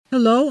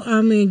Hello,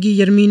 I'm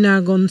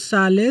Guillermina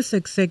Gonzalez,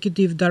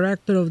 Executive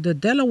Director of the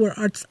Delaware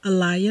Arts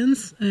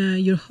Alliance,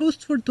 your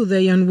host for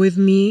today. And with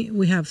me,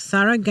 we have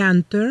Sara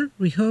Ganter,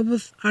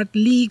 Rehoboth Art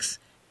League's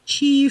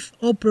Chief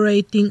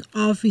Operating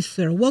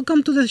Officer.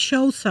 Welcome to the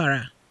show,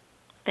 Sara.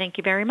 Thank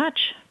you very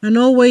much. And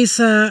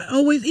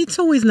it's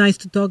always nice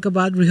to talk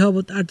about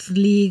Rehoboth Arts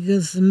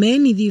League's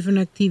many different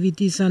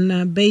activities.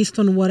 And based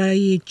on what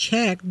I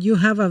checked, you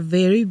have a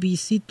very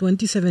busy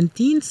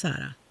 2017,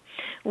 Sara.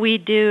 We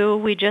do.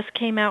 We just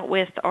came out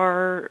with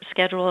our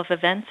schedule of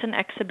events and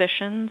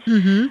exhibitions.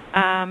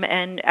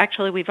 And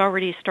actually, we've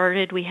already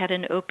started. We had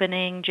an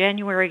opening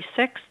January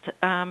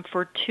 6th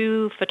for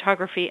 2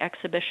 photography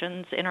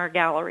exhibitions in our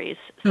galleries.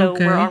 So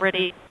We're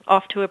already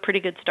off to a pretty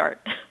good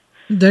start.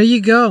 There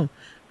you go.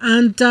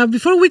 And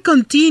before we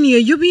continue,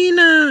 you've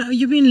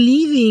been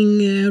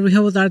leading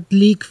Rehoboth Art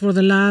League for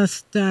the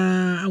last,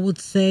 I would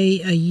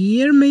say, a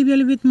year, maybe a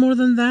little bit more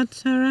than that,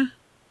 Sara?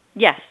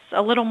 Yes,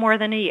 a little more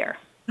than a year.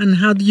 And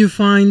how do you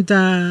find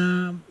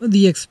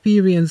the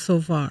experience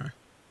so far?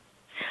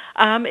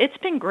 It's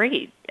been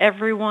great.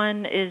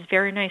 Everyone is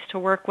very nice to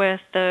work with.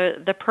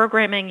 The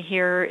programming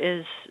here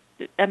is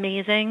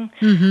amazing.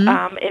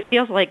 It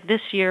feels like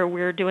this year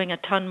we're doing a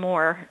ton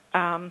more.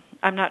 I'm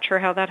not sure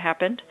how that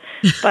happened,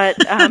 but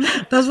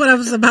that's what I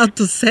was about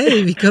to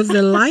say, because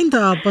they're lined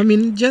up. I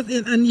mean,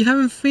 and you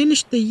haven't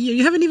finished the year.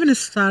 You haven't even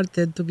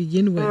started to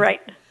begin with.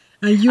 Right.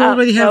 And you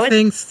already have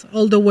things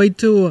all the way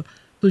to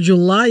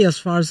July, as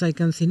far as I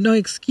can see. No,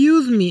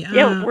 excuse me.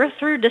 Yeah, we're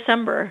through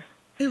December.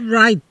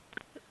 Right.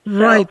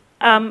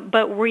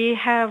 But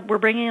we're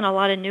bringing in a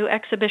lot of new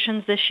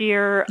exhibitions this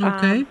year.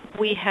 Okay.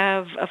 We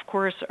have, of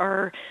course,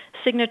 our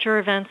signature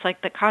events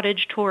like the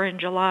Cottage Tour in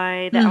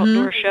July, the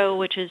Outdoor Show,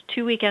 which is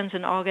 2 weekends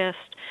in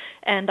August,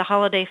 and the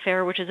Holiday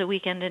Fair, which is a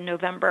weekend in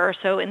November.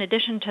 So in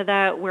addition to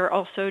that, we're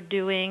also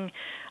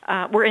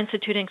we're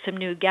instituting some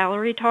new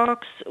gallery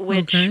talks,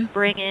 which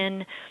bring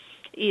in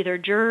either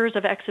jurors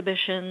of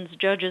exhibitions,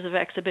 judges of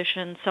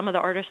exhibitions, some of the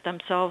artists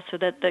themselves, so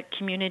that the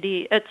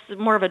community, it's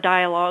more of a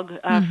dialogue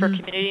for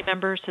community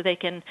members so they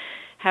can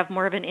have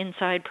more of an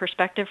inside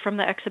perspective from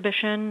the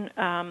exhibition,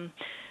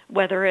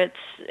 whether it's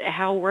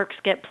how works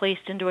get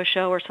placed into a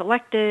show or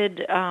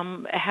selected,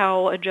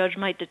 how a judge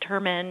might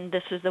determine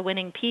this is the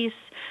winning piece,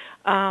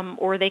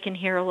 or they can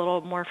hear a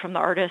little more from the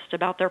artist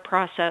about their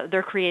process,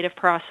 their creative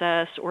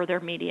process, or their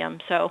medium.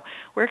 So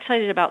we're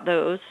excited about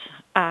those.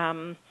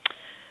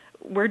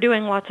 We're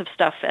doing lots of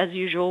stuff as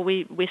usual.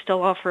 We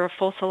still offer a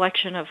full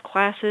selection of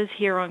classes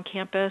here on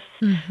campus.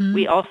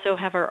 We also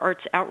have our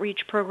arts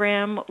outreach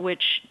program,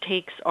 which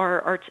takes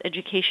our arts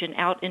education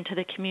out into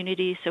the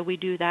community. So we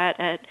do that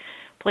at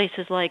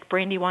places like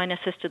Brandywine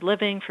Assisted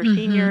Living for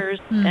seniors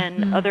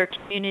and other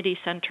community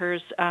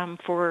centers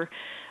for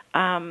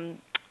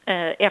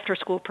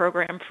after-school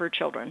program for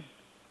children.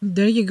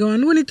 There you go.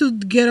 And we need to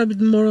get a bit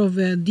more of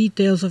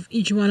details of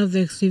each one of the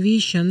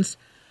exhibitions.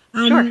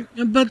 Sure.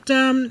 But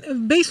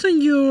based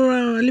on your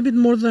a little bit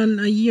more than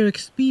a year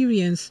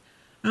experience,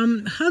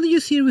 how do you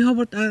see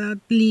Rehoboth Art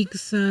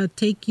Leagues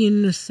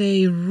taking,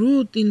 say,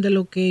 root in the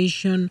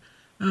location?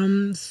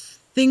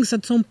 Things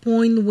at some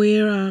point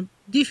were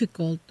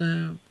difficult,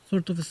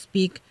 sort of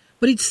speak,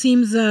 but it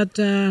seems that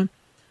the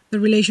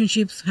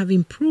relationships have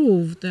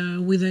improved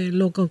with the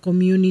local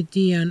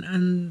community,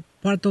 and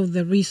part of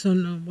the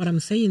reason of what I'm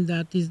saying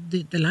that is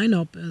the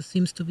lineup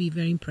seems to be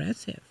very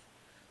impressive.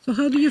 So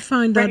how do you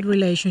find that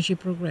relationship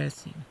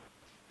progressing?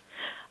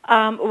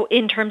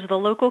 In terms of the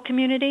local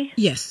community?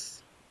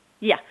 Yes.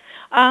 Yeah.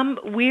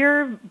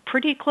 We're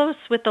pretty close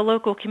with the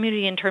local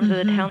community in terms of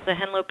the towns of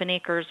Henlope and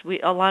Acres.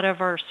 A lot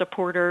of our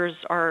supporters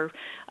are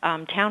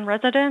town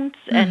residents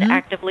and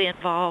actively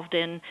involved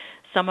in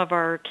some of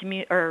our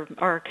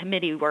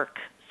committee work.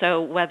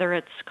 So whether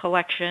it's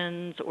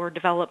collections or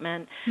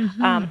development,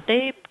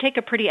 they take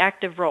a pretty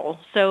active role.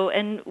 So,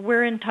 and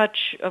we're in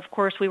touch, of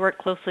course, we work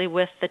closely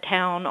with the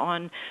town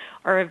on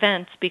our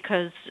events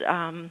because,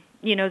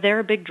 they're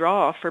a big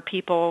draw for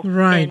people,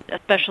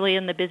 especially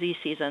in the busy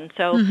season.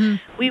 So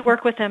we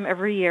work with them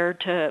every year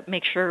to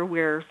make sure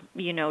we're,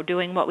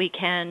 doing what we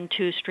can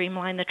to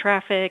streamline the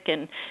traffic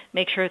and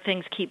make sure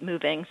things keep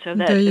moving so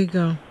that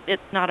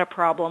it's not a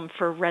problem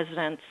for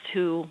residents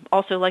who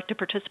also like to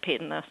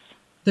participate in this.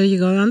 There you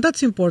go. And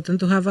that's important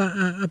to have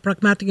a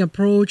pragmatic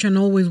approach and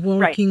always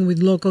working with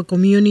local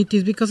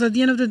communities, because at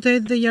the end of the day,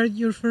 they are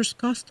your first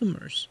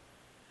customers.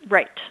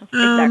 Right.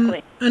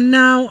 Exactly. And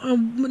now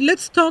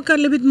let's talk a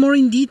little bit more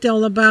in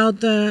detail about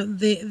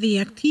the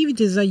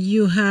activities that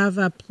you have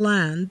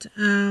planned.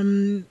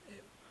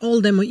 All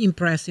of them are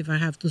impressive, I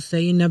have to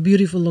say, in a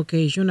beautiful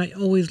location. I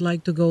always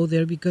like to go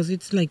there because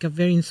it's like a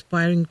very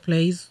inspiring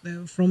place.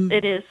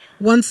 It is.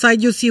 One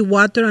side you see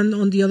water, and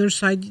on the other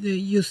side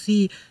you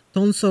see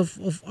tons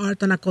of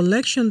art and a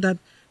collection that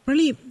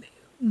really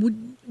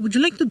would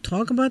you like to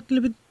talk about a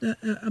little bit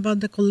about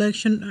the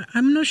collection?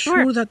 I'm not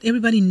sure that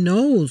everybody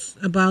knows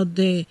about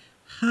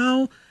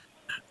how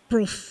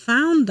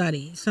profound that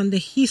is and the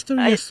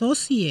history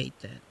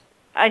associated.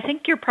 I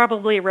think you're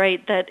probably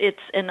right that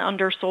it's an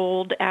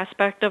undersold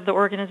aspect of the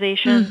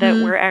organization, that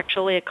we're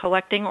actually a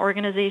collecting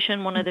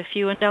organization, one of the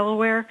few in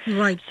Delaware.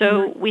 Right.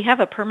 So we have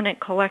a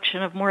permanent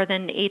collection of more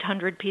than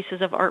 800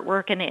 pieces of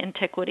artwork and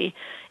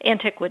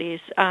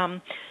antiquities.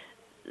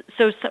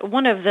 So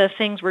one of the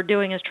things we're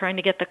doing is trying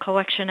to get the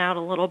collection out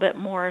a little bit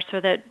more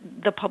so that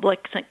the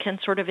public can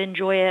sort of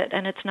enjoy it,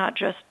 and it's not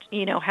just,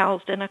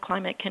 housed in a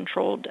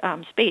climate-controlled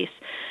space.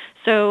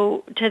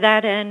 So to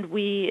that end,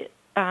 we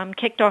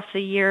kicked off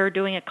the year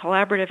doing a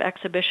collaborative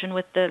exhibition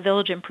with the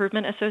Village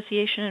Improvement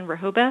Association in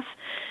Rehoboth.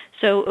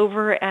 So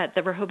over at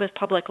the Rehoboth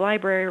Public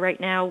Library right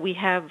now, we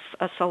have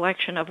a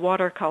selection of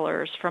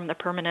watercolors from the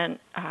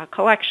permanent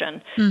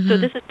collection. So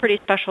this is pretty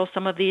special.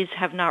 Some of these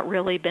have not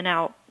really been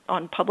out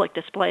on public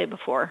display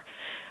before.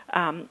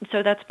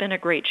 So that's been a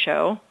great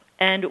show.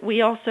 And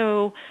we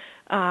also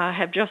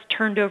have just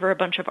turned over a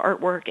bunch of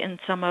artwork in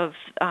some of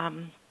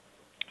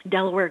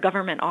Delaware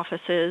government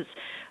offices.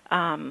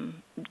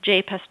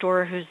 Jay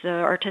Pastor, who's the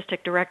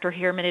artistic director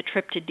here, made a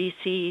trip to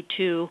D.C.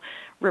 to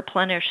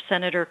replenish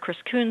Senator Chris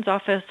Coons'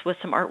 office with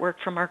some artwork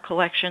from our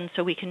collection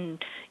so we can,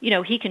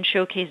 he can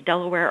showcase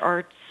Delaware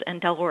arts and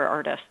Delaware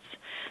artists.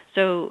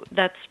 So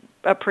that's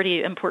a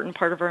pretty important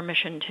part of our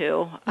mission,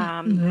 too.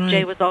 Right.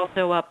 Jay was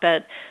also up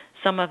at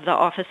some of the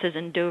offices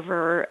in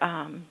Dover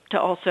to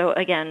also,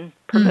 again,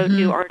 promote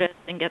new artists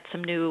and get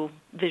some new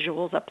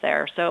visuals up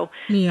there. So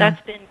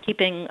that's been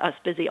keeping us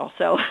busy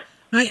also.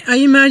 I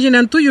imagine,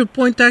 and to your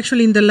point,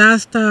 actually, in the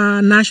last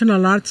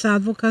National Arts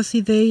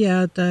Advocacy Day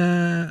at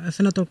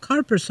Senator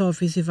Carper's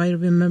office, if I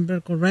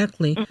remember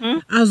correctly,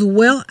 as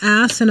well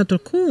as Senator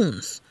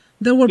Coons,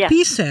 there were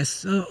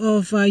pieces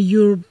of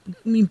your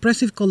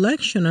impressive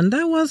collection, and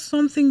that was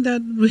something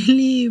that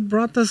really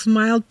brought a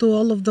smile to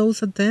all of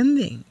those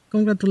attending.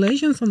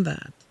 Congratulations on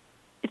that.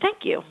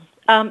 Thank you.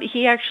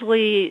 He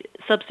actually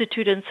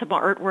substituted some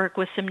artwork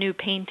with some new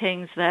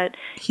paintings that...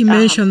 He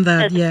mentioned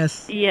that,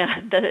 yes.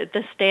 Yeah,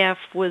 the staff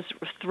was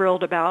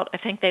thrilled about. I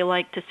think they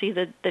like to see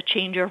the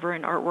changeover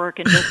in artwork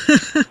and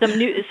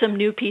just some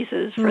new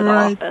pieces for the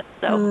office.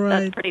 So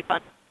that's pretty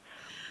fun.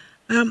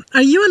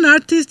 Are you an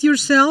artist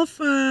yourself,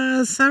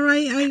 Sara?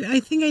 I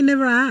think I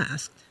never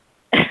asked.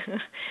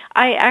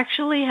 I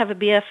actually have a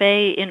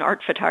BFA in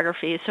art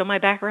photography, so my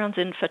background's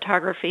in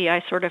photography.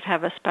 I sort of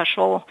have a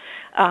special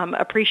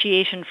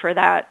appreciation for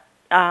that.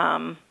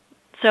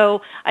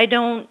 So I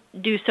don't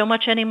do so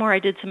much anymore. I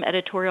did some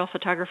editorial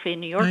photography in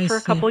New York for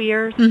a couple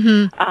years.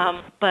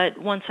 But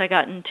once I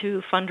got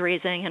into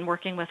fundraising and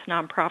working with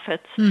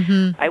nonprofits,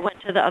 I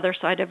went to the other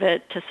side of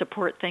it to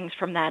support things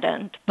from that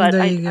end. But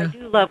I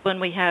do love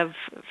when we have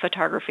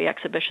photography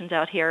exhibitions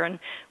out here, and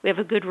we have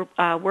a good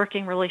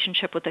working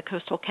relationship with the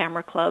Coastal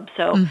Camera Club,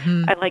 so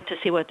I like to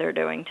see what they're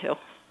doing too.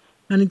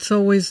 And it's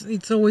always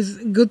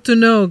good to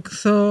know.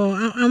 So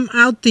I'm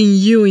outing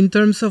you in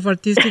terms of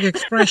artistic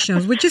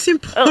expressions, which is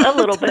important. A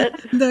little bit.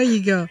 There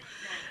you go.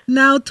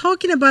 Now,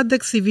 talking about the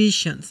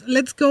exhibitions,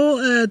 let's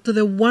go to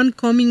the one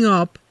coming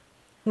up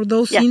for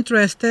those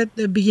interested,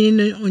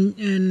 beginning on,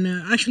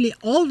 and actually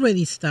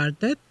already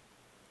started,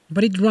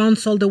 but it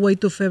runs all the way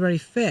to February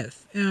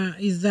 5th.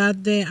 Is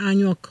that the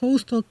annual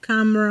Coastal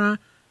Camera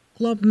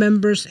Club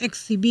Members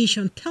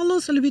Exhibition? Tell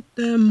us a little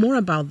bit more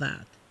about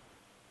that.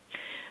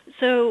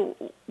 So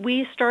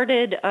we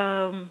started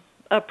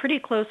a pretty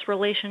close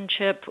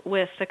relationship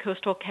with the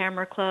Coastal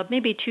Camera Club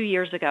maybe 2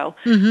 years ago.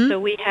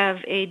 So we have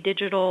a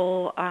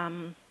digital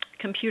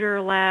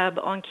computer lab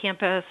on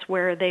campus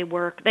where they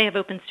work. They have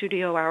open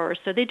studio hours,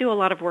 so they do a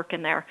lot of work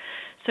in there.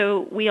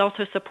 So we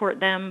also support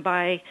them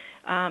by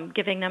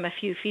giving them a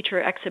few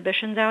feature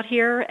exhibitions out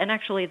here, and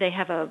actually they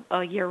have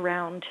a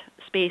year-round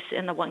space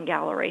in the one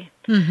gallery.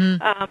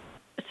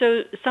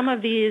 So some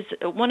of these,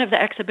 one of the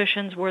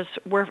exhibitions was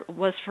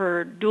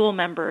for dual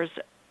members.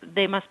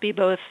 They must be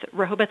both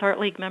Rehoboth Art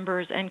League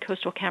members and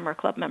Coastal Camera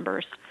Club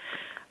members.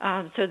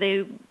 So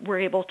they were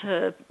able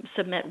to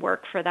submit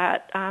work for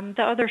that.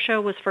 The other show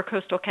was for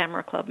Coastal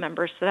Camera Club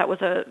members, so that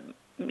was a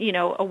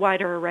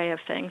wider array of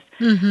things.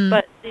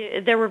 But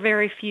there were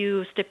very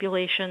few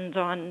stipulations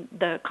on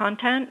the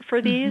content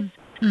for these.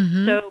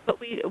 So, but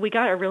we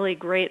got a really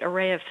great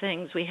array of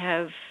things. We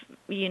have,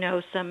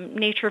 some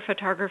nature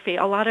photography.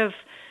 A lot of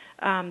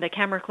the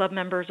Camera Club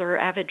members are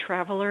avid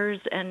travelers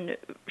and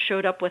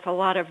showed up with a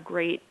lot of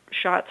great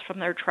shots from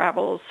their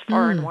travels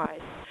far and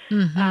wide.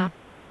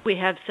 We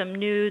have some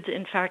nudes.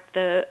 In fact,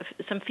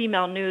 some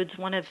female nudes.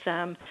 One of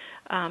them,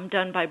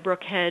 done by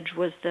Brooke Hedge,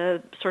 was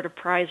the sort of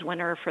prize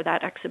winner for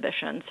that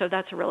exhibition. So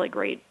that's a really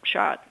great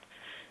shot.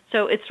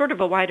 So it's sort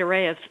of a wide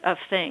array of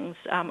things.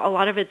 A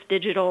lot of it's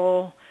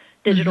digital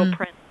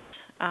print.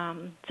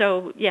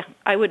 So,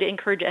 I would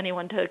encourage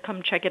anyone to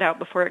come check it out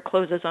before it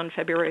closes on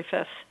February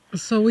 5th.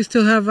 So we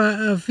still have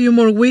a few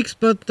more weeks,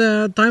 but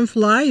time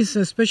flies,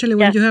 especially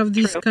when you have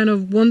these kind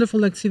of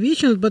wonderful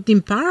exhibitions. But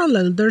in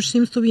parallel, there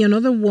seems to be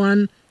another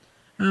one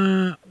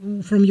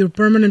from your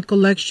permanent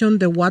collection,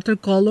 the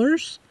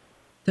watercolors.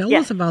 Tell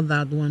us about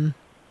that one.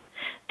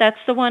 That's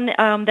the one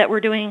that we're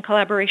doing in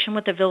collaboration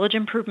with the Village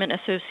Improvement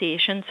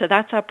Association. So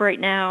that's up right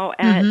now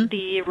at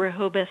the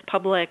Rehoboth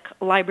Public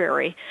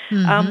Library.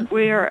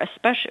 We are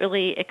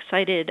especially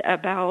excited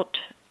about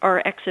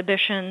our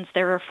exhibitions.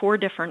 There are 4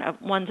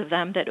 different ones of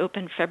them that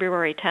open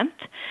February 10th,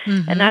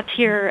 and that's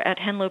here at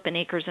Henlope and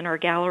Acres in our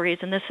galleries.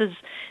 And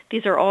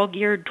these are all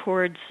geared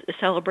towards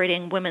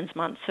celebrating Women's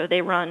Month. So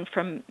they run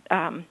from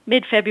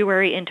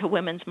mid-February into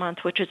Women's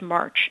Month, which is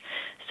March.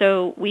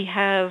 So we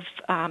have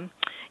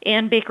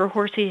Ann Baker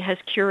Horsey has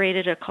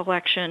curated a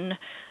collection,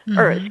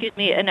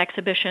 an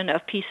exhibition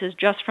of pieces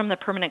just from the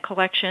permanent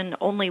collection,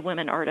 only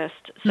women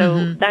artists.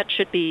 So that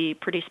should be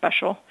pretty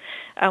special.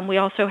 We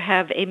also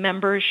have a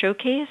members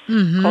showcase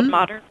called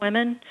Modern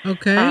Women.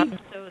 Okay.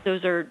 So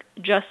those are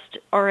just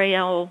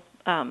RAL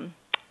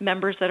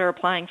members that are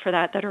applying for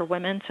that are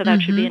women. So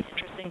that should be an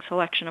interesting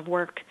selection of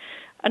work.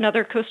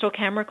 Another Coastal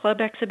Camera Club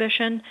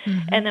exhibition.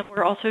 And then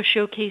we're also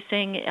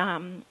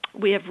showcasing,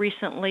 we have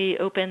recently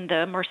opened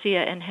the Marcia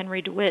and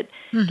Henry DeWitt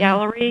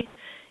Gallery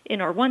in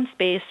our one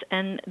space,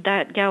 and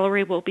that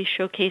gallery will be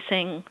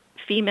showcasing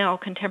female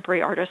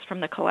contemporary artists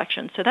from the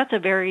collection. So that's a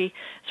very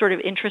sort of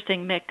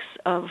interesting mix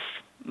of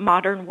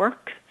modern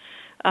work.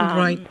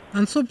 Right,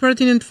 and so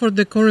pertinent for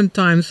the current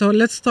time. So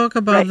let's talk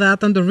about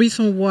that and the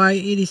reason why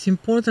it is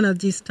important at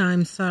this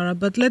time, Sara.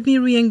 But let me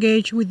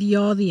re-engage with the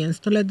audience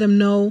to let them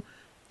know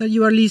that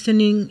you are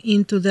listening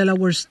into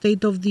Delaware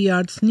State of the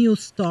Arts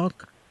News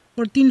Talk,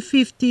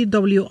 1450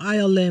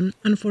 WILM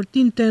and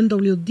 1410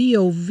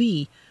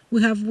 WDOV.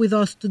 We have with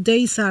us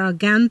today Sara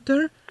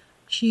Ganter.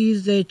 She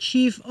is the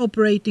Chief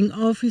Operating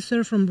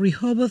Officer from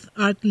Rehoboth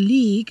Art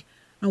League,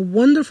 a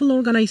wonderful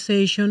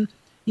organization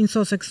in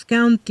Sussex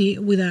County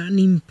with an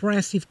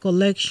impressive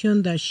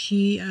collection that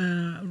she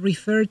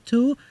referred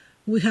to.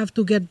 We have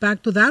to get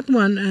back to that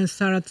one,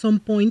 Sara, at some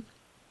point.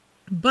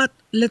 But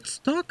let's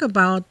talk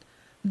about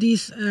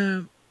this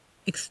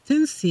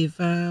extensive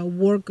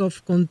work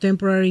of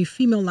contemporary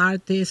female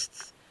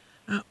artists.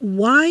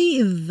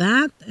 Why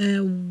that?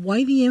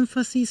 Why the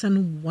emphasis,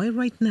 and why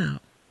right now?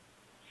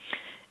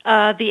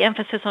 The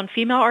emphasis on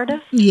female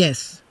artists?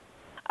 Yes.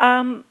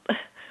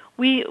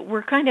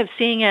 We're kind of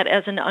seeing it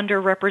as an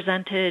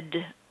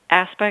underrepresented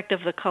aspect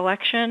of the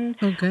collection.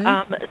 Okay.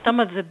 Some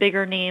of the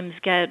bigger names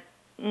get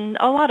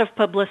a lot of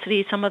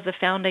publicity, some of the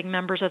founding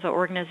members of the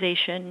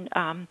organization,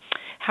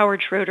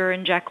 Howard Schroeder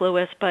and Jack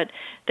Lewis, but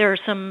there are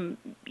some,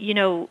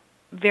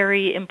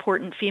 very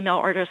important female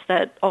artists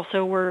that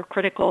also were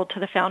critical to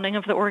the founding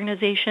of the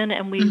organization,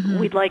 and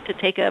we'd like to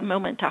take a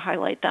moment to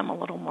highlight them a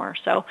little more.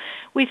 So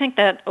we think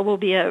that will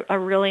be a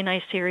really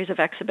nice series of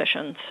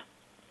exhibitions.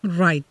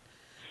 Right.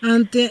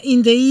 And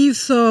in the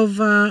eves of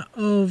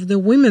the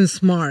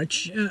Women's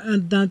March,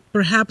 that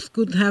perhaps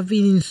could have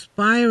been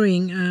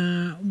inspiring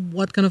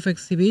what kind of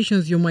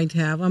exhibitions you might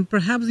have. And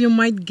perhaps you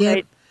might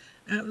get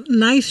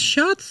nice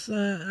shots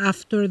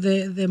after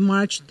the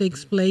march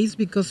takes place,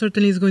 because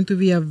certainly it's going to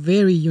be a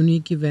very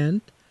unique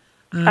event.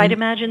 I'd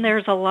imagine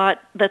there's a lot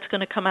that's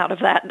going to come out of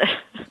that.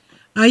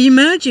 I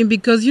imagine,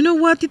 because you know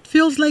what? It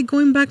feels like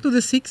going back to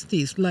the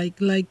 60s, like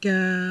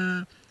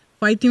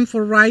fighting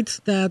for rights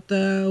that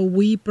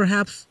we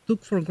perhaps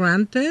took for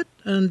granted,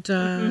 and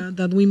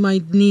that we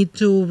might need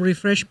to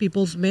refresh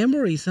people's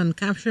memories, and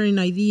capturing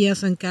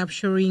ideas and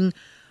capturing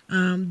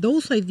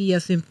those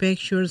ideas in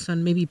pictures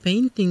and maybe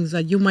paintings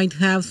that you might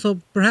have. So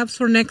perhaps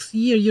for next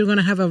year, you're going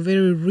to have a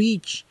very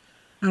rich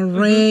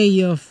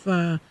array of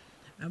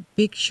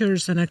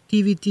pictures and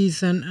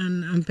activities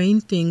and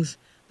paintings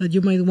that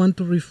you might want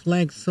to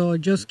reflect. So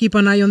just keep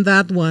an eye on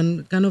that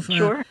one, kind of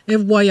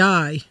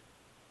FYI.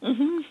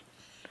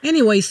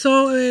 Anyway,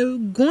 so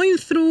going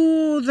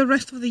through the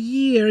rest of the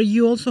year,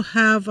 you also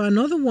have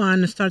another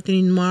one starting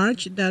in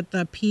March that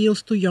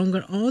appeals to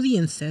younger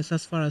audiences,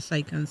 as far as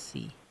I can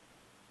see.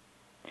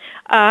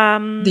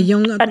 The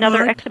Young at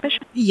Art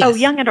exhibition? Yes. Oh,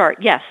 Young at Art,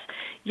 yes.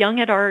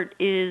 Young at Art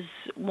is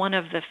one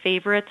of the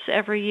favorites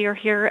every year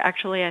here.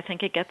 Actually, I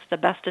think it gets the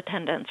best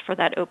attendance for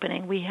that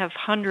opening. We have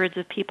hundreds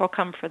of people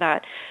come for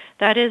that.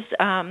 That is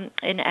an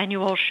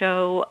annual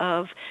show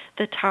of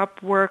the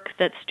top work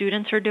that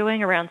students are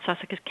doing around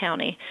Sussex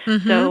County.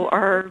 So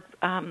our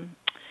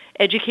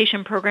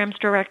Education Programs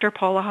Director,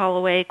 Paula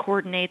Holloway,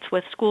 coordinates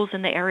with schools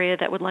in the area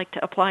that would like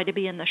to apply to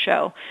be in the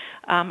show.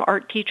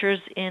 Art teachers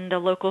in the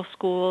local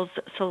schools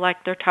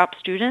select their top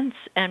students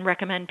and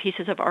recommend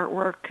pieces of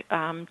artwork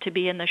to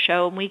be in the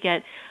show, and we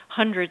get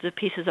hundreds of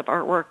pieces of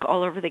artwork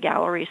all over the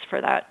galleries for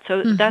that.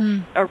 So that's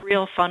a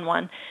real fun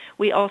one.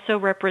 We also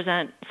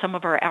represent some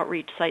of our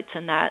outreach sites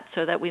in that,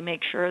 so that we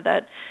make sure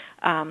that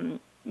some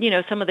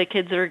of the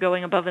kids that are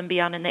going above and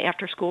beyond in the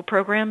after-school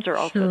programs are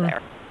also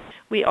there.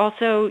 We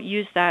also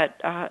use that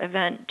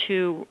event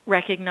to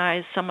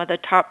recognize some of the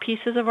top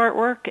pieces of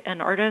artwork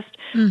and artists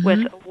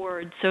with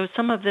awards. So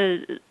some of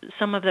the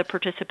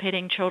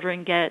participating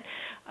children get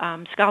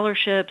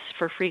scholarships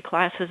for free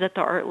classes at the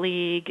Art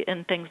League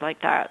and things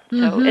like that.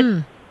 So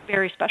it's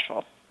very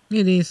special.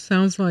 It is,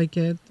 sounds like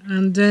it.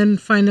 And then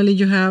finally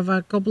you have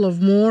a couple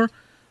of more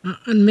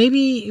And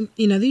maybe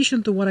in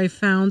addition to what I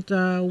found,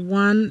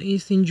 one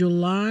is in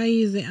July,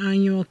 is the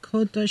annual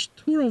Cottage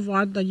Tour of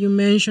Art that you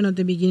mentioned at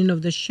the beginning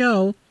of the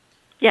show.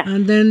 Yes.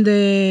 And then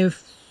the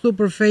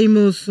super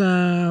famous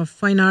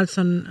Fine Arts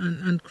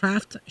and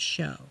Craft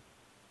Show.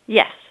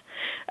 Yes.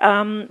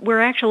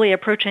 We're actually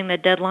approaching the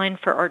deadline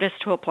for artists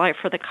to apply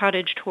for the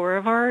Cottage Tour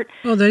of Art.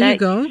 Oh, there you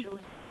go.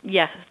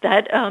 Yes,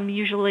 that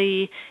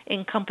usually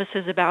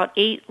encompasses about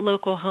 8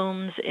 local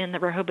homes in the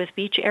Rehoboth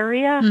Beach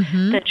area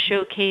that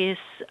showcase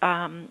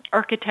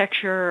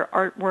architecture,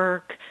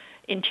 artwork,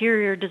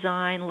 interior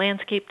design,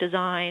 landscape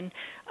design.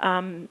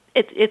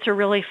 It's a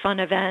really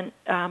fun event.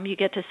 You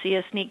get to see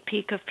a sneak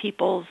peek of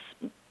people's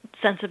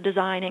sense of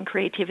design and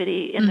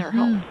creativity in their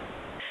homes.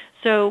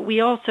 So we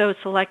also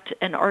select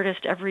an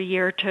artist every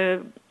year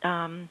to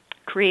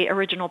create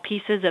original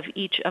pieces of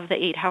each of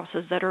the 8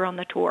 houses that are on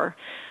the tour.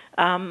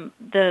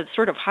 The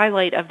sort of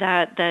highlight of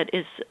that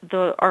is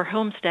our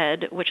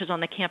homestead, which is on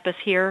the campus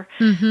here,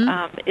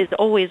 is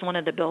always one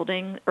of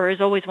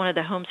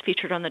the homes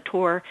featured on the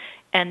tour,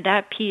 and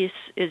that piece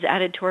is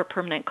added to our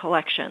permanent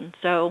collection.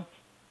 So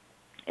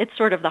it's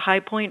sort of the high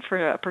point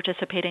for a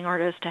participating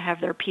artist to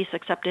have their piece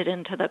accepted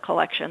into the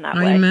collection that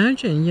way. I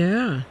imagine,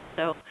 yeah.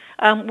 So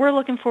we're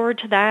looking forward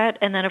to that.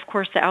 And then, of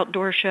course, the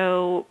outdoor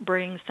show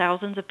brings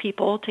thousands of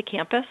people to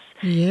campus.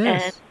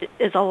 Yes. And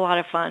it's a lot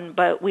of fun.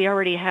 But we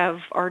already have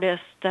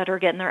artists that are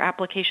getting their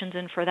applications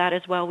in for that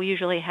as well. We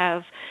usually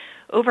have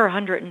over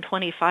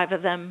 125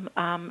 of them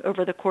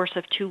over the course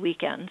of 2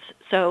 weekends.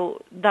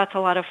 So that's a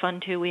lot of fun,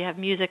 too. We have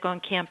music on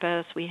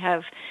campus. We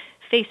have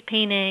face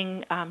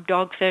painting,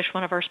 Dogfish,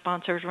 one of our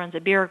sponsors, runs a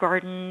beer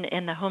garden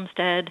in the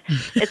homestead.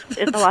 It's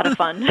a lot of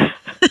fun.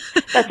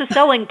 That's a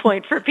selling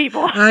point for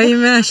people. I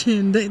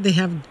imagine they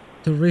have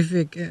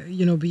terrific,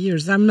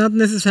 beers. I'm not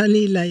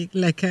necessarily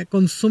like a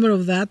consumer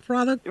of that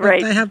product, but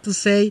right. I have to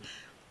say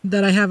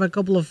that I have a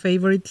couple of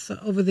favorites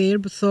over there.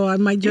 So I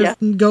might just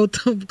go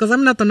to, because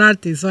I'm not an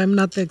artist, so I'm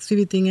not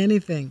exhibiting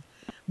anything.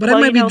 But I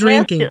might be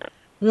drinking.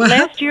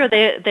 Last year,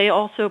 they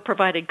also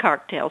provided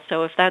cocktails,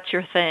 so if that's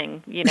your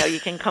thing,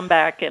 you can come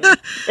back and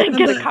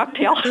get a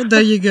cocktail.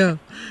 There you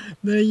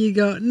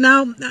go.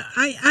 Now,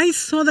 I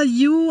saw that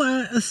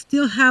you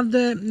still have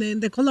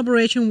the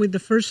collaboration with the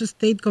First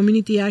State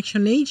Community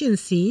Action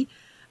Agency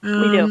we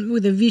do.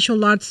 with the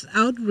Visual Arts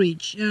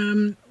Outreach.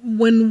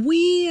 When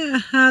we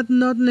had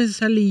not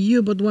necessarily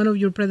you, but one of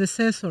your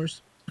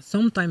predecessors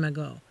some time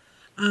ago,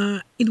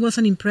 it was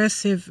an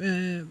impressive,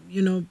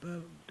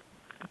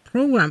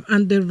 program,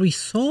 and the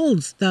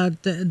results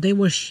that they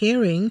were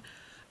sharing,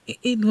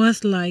 it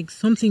was like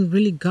something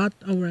really got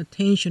our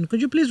attention.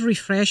 Could you please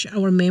refresh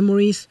our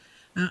memories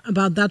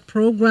about that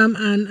program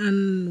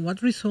and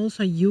what results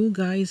are you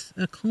guys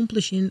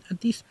accomplishing at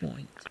this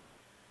point?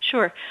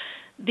 Sure.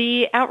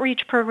 The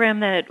outreach program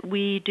that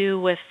we do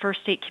with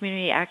First State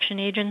Community Action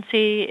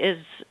Agency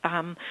is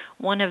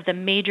one of the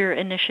major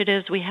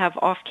initiatives we have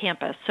off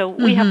campus. So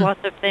we have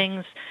lots of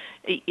things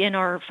in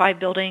our 5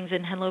 buildings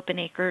in Henlopen and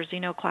Acres,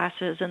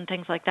 classes and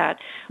things like that.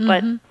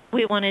 But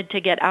we wanted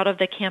to get out of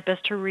the campus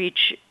to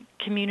reach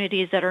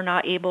communities that are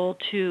not able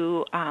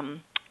to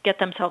get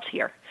themselves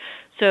here.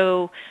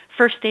 So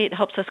First State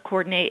helps us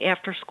coordinate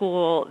after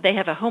school. They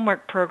have a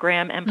homework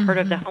program, and part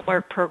of the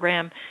homework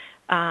program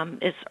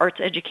is arts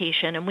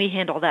education, and we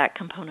handle that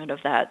component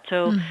of that.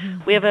 So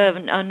we have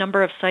a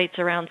number of sites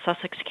around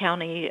Sussex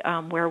County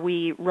where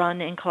we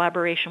run in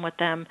collaboration with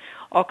them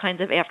all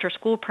kinds of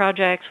after-school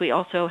projects. We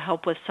also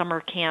help with summer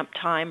camp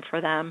time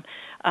for them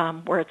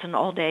where it's an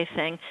all-day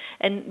thing.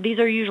 And these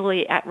are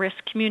usually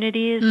at-risk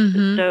communities,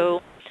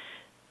 so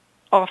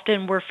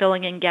often we're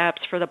filling in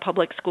gaps for the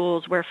public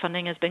schools where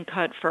funding has been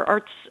cut for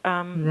arts,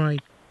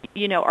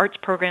 arts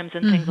programs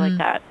and things like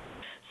that.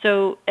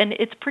 So, and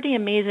it's pretty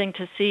amazing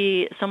to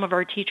see some of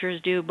our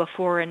teachers do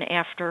before and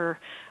after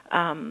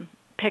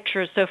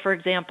pictures. So, for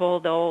example,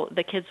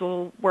 the kids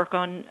will work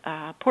on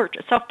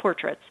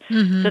self-portraits.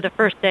 So the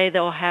first day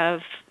they'll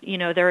have,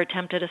 their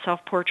attempt at a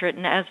self-portrait,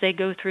 and as they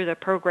go through the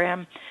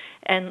program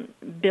and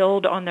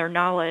build on their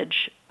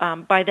knowledge,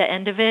 by the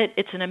end of it,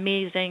 it's an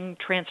amazing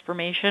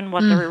transformation,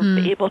 what they're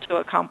able to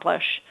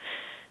accomplish.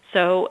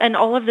 So, and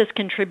all of this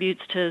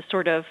contributes to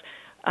sort of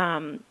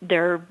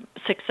their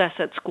success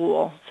at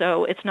school.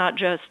 So it's not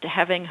just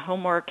having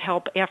homework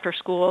help after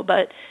school,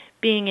 but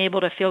being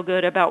able to feel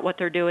good about what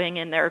they're doing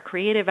in their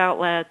creative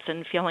outlets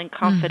and feeling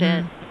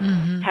confident,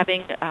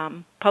 having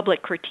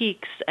public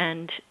critiques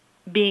and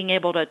being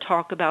able to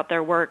talk about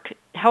their work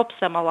helps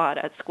them a lot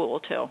at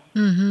school too.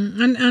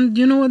 And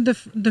you know what,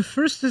 the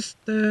first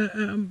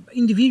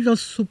individual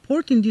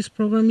supporting this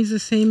program is the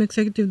same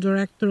executive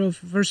director of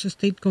First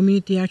State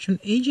Community Action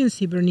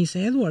Agency, Bernice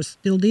Edwards.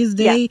 Till this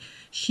day,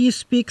 she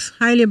speaks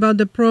highly about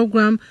the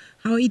program,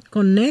 how it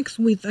connects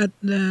with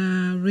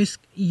at-risk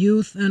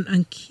youth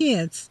and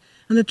kids,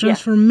 and the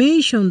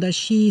transformation that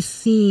she's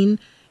seen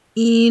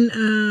in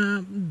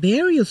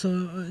various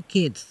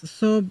kids.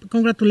 So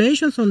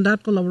congratulations on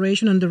that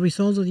collaboration and the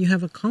results that you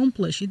have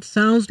accomplished. It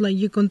sounds like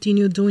you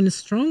continue doing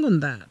strong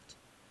on that.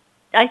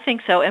 I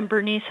think so, and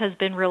Bernice has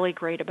been really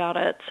great about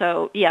it.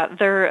 So, yeah,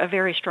 they're a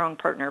very strong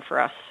partner for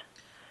us.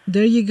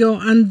 There you go.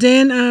 And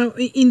then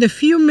in the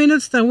few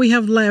minutes that we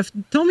have left,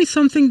 tell me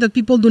something that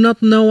people do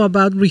not know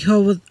about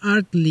Rehoboth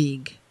Art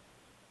League.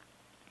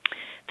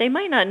 They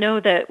might not know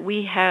that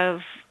we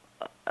have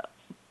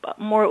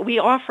we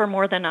offer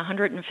more than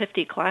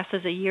 150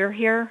 classes a year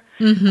here.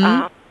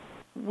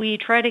 We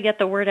try to get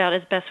the word out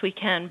as best we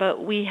can,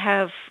 but we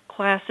have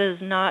classes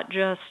not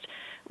just,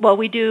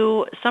 we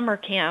do summer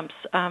camps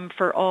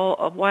for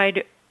a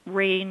wide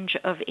range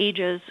of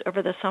ages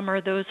over the summer.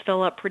 Those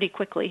fill up pretty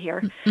quickly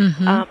here.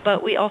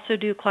 But we also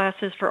do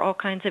classes for all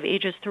kinds of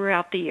ages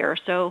throughout the year.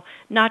 So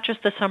not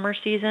just the summer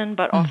season,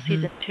 but off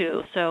season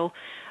too. So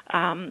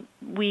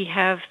we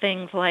have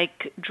things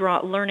like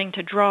learning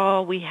to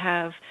draw. We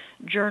have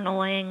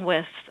journaling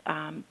with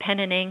pen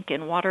and ink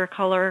and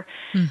watercolor.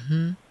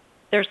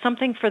 There's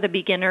something for the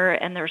beginner,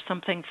 and there's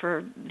something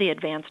for the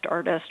advanced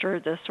artist,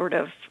 or the sort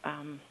of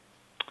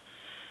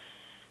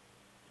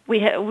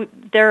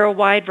there are a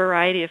wide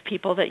variety of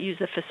people that use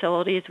the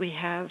facilities. We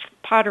have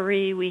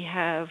pottery, we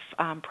have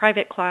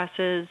private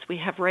classes, we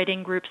have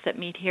writing groups that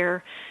meet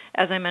here.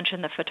 As I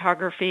mentioned, the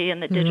photography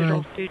and the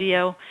digital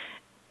studio.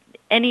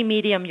 Any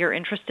medium you're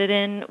interested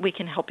in, we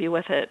can help you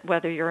with it,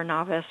 whether you're a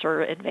novice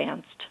or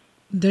advanced.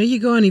 There you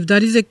go. And if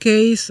that is the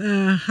case,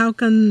 how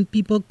can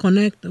people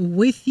connect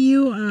with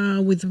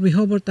you, with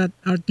Rehoboth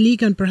Art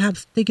League, and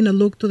perhaps taking a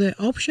look to the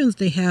options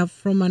they have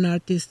from an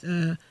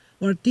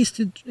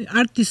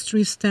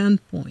artistry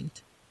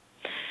standpoint?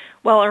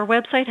 Well, our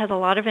website has a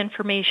lot of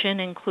information,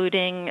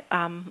 including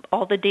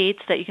all the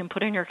dates that you can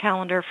put in your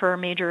calendar for our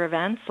major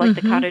events, like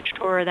the cottage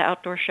tour, the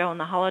outdoor show, and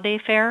the holiday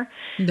fair.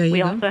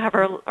 We also have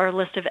our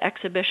list of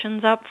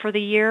exhibitions up for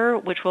the year,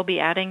 which we'll be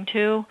adding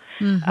to.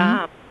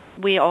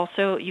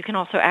 You can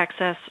also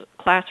access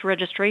class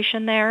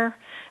registration there,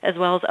 as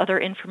well as other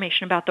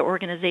information about the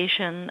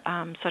organization,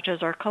 such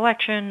as our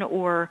collection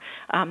or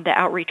the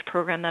outreach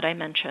program that I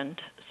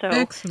mentioned. So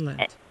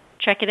excellent.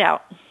 Check it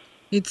out.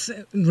 It's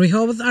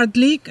Rehoboth Art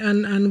League,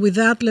 and with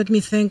that, let me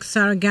thank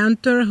Sara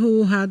Ganter,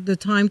 who had the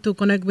time to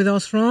connect with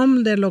us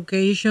from their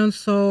location.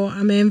 So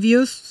I'm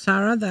envious,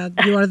 Sara, that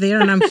you are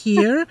there and I'm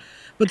here,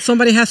 but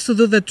somebody has to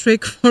do the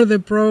trick for the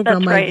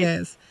program, I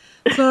guess.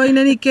 So in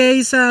any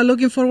case,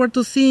 looking forward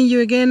to seeing you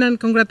again, and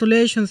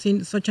congratulations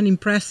in such an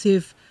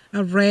impressive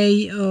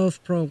array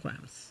of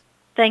programs.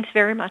 Thanks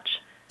very much.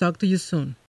 Talk to you soon.